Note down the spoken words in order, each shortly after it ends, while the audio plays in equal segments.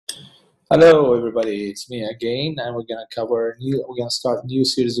Hello everybody, it's me again, and we're gonna start a new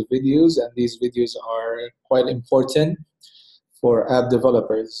series of videos, and these videos are quite important for app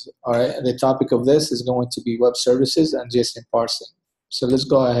developers. All right, and the topic of this is going to be web services and JSON parsing. So let's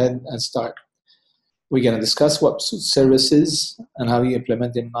go ahead and start. We're gonna discuss web services and how you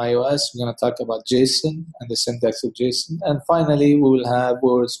implement them in iOS. We're gonna talk about JSON and the syntax of JSON, and finally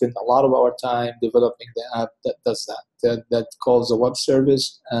we'll spend a lot of our time developing the app that does that calls a web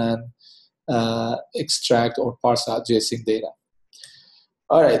service and extract or parse out JSON data.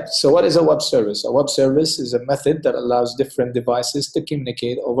 All right, so what is a web service? A web service is a method that allows different devices to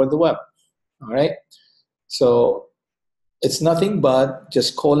communicate over the web. All right, so it's nothing but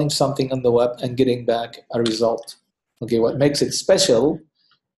just calling something on the web and getting back a result. Okay, what makes it special,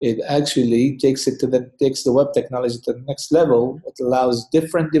 it actually takes the web technology to the next level. It allows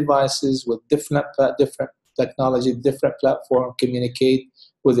different devices with different technology, different platform communicate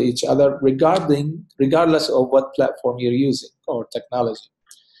with each other regardless of what platform you're using or technology.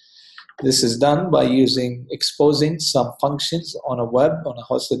 This is done by exposing some functions on a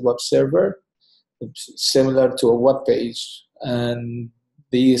hosted web server, similar to a web page, and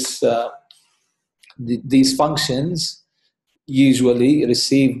these functions usually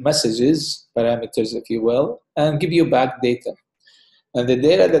receive messages, parameters if you will, and give you back data. And the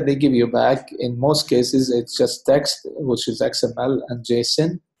data that they give you back, in most cases, it's just text, which is XML and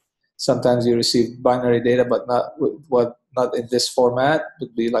JSON. Sometimes you receive binary data, but not in this format. It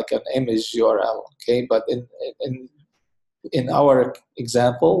would be like an image URL. Okay, but in our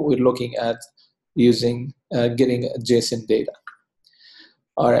example, we're looking at using getting JSON data.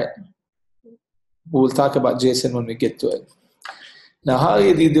 All right, we'll talk about JSON when we get to it. Now, how do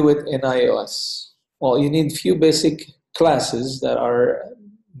you do it in iOS? Well, you need a few basic classes that are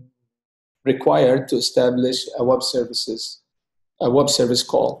required to establish a web service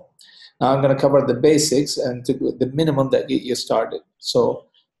call. Now I'm going to cover the basics and the minimum that get you started. So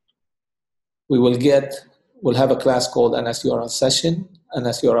we'll have a class called Nsurl Session,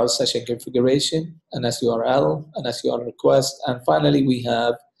 Nsurl Session configuration, NSURL, NSURL request, and finally we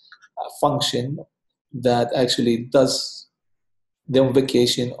have a function that actually does the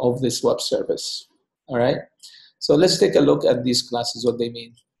invocation of this web service. All right. So let's take a look at these classes, what they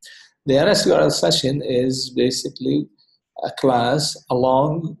mean. The Nsurl session is basically a class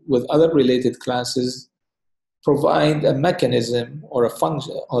along with other related classes provide a mechanism or a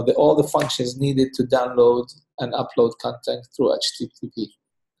function or all the functions needed to download and upload content through HTTP.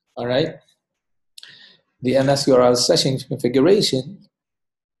 All right. The Nsurl session configuration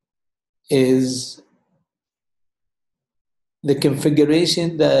is the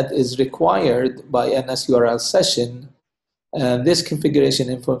configuration that is required by Nsurl session, and this configuration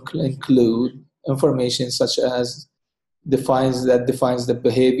include information such as defines the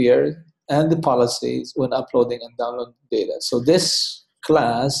behavior and the policies when uploading and downloading data. So this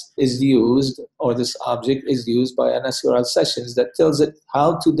class is used, or this object is used by Nsurl sessions that tells it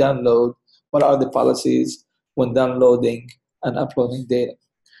how to download, what are the policies when downloading and uploading data.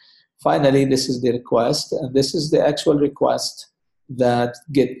 Finally, this is the request, and this is the actual request that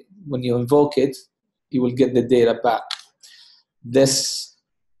when you invoke it, you will get the data back. This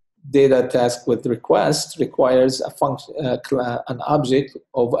data task with request requires a function, an object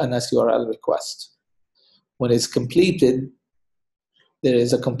of an Nsurl request. When it's completed, there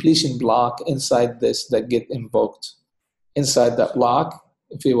is a completion block inside this that get invoked. Inside that block,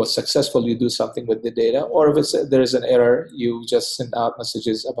 if it was successful, you do something with the data, or if there is an error, you just send out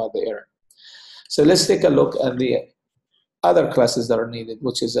messages about the error. So let's take a look at the other classes that are needed,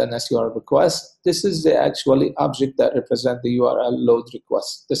 which is an Nsurl request. This is the actually object that represents the URL load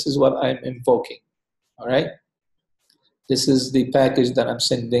request. This is what I'm invoking. All right. This is the package that I'm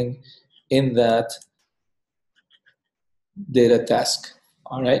sending in that data task.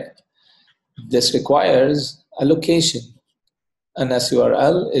 All right. This requires a location. An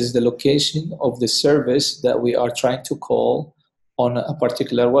Nsurl is the location of the service that we are trying to call on a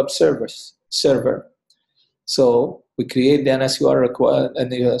particular web server. So we create the Nsurl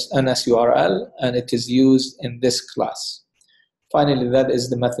and it is used in this class. Finally, that is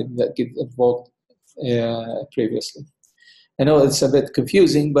the method that gets invoked previously. I know it's a bit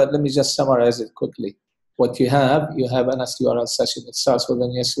confusing, but let me just summarize it quickly. What you have an Nsurl session. It starts with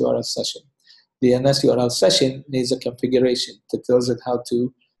an Nsurl session. The Nsurl session needs a configuration that tells it how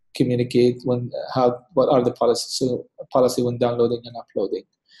to communicate what are the policies, so policy when downloading and uploading.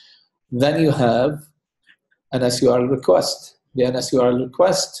 Then you have an Nsurl request. The Nsurl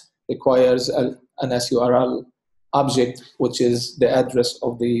request requires an Nsurl object, which is the address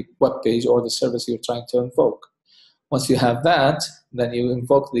of the web page or the service you're trying to invoke. Once you have that, then you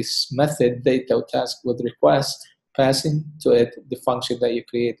invoke this method data task with request, passing to it the function that you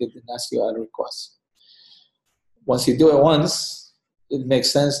created in SQL request. Once you do it once, it makes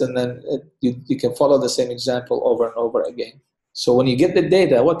sense, and then you can follow the same example over and over again. So when you get the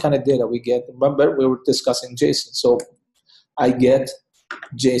data, what kind of data we get? Remember, we were discussing JSON. So I get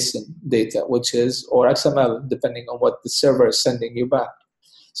JSON data, which is, or XML, depending on what the server is sending you back.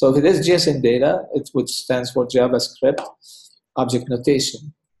 So if it is JSON data, which stands for JavaScript Object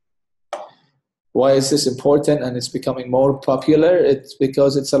Notation. Why is this important and it's becoming more popular? It's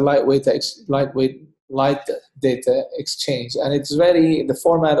because it's a lightweight data exchange, and it's the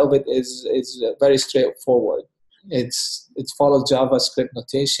format of it is very straightforward. It's follows JavaScript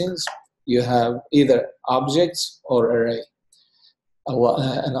notations. You have either objects or array.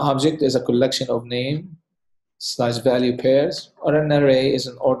 An object is a collection of name/value pairs, or an array is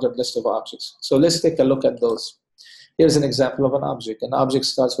an ordered list of objects. So let's take a look at those. Here's an example of an object. An object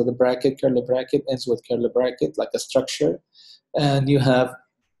starts with a bracket, curly bracket, ends with curly bracket, like a structure, and you have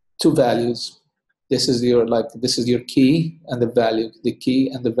two values. This is your key and the value, the key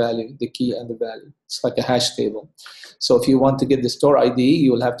and the value, the key and the value. It's like a hash table. So if you want to get the store ID,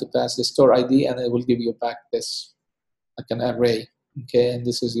 you will have to pass the store ID, and it will give you back this, like an array. Okay, and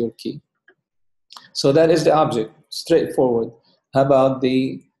this is your key. So that is the object, straightforward. How about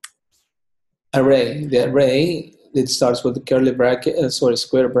the array? The array, it starts with the curly bracket,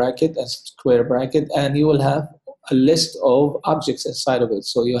 square bracket and square bracket, and you will have a list of objects inside of it.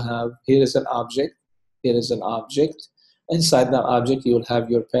 So you have, here is an object, here is an object. Inside that object, you will have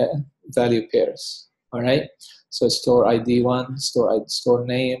your value pairs. All right. So store ID 1, store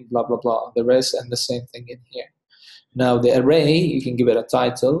name, blah blah blah, the rest, and the same thing in here. Now the array, you can give it a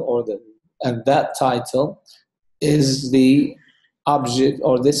title, and that title is the object,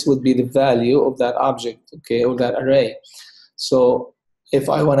 or this would be the value of that object, okay, or that array. So if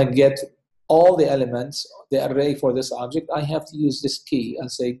I want to get all the elements, the array for this object, I have to use this key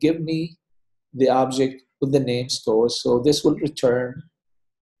and say, give me the object with the name store. So this will return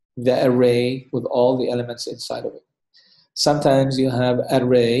the array with all the elements inside of it. Sometimes you have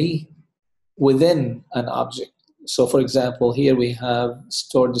array within an object. So for example, here we have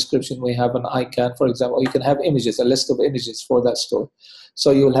store description, we have an icon, for example. You can have images, a list of images for that store.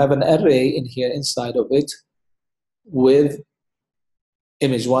 So you'll have an array in here inside of it with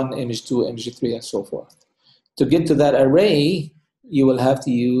image 1, image 2, image 3, and so forth. To get to that array, you will have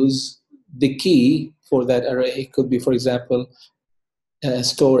to use the key for that array. It could be, for example,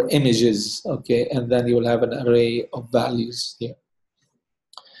 store images, okay, and then you will have an array of values here.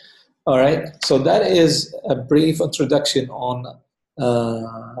 All right, so that is a brief introduction on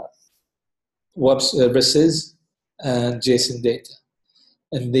web services and JSON data.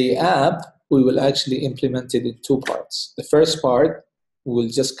 In the app, we will actually implement it in two parts. The first part, we will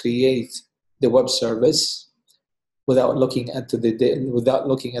just create the web service without looking at the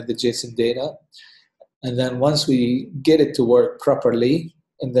JSON data. And then once we get it to work properly,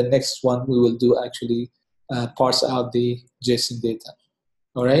 in the next one, we will do actually parse out the JSON data.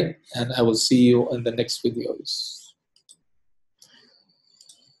 All right, and I will see you in the next videos.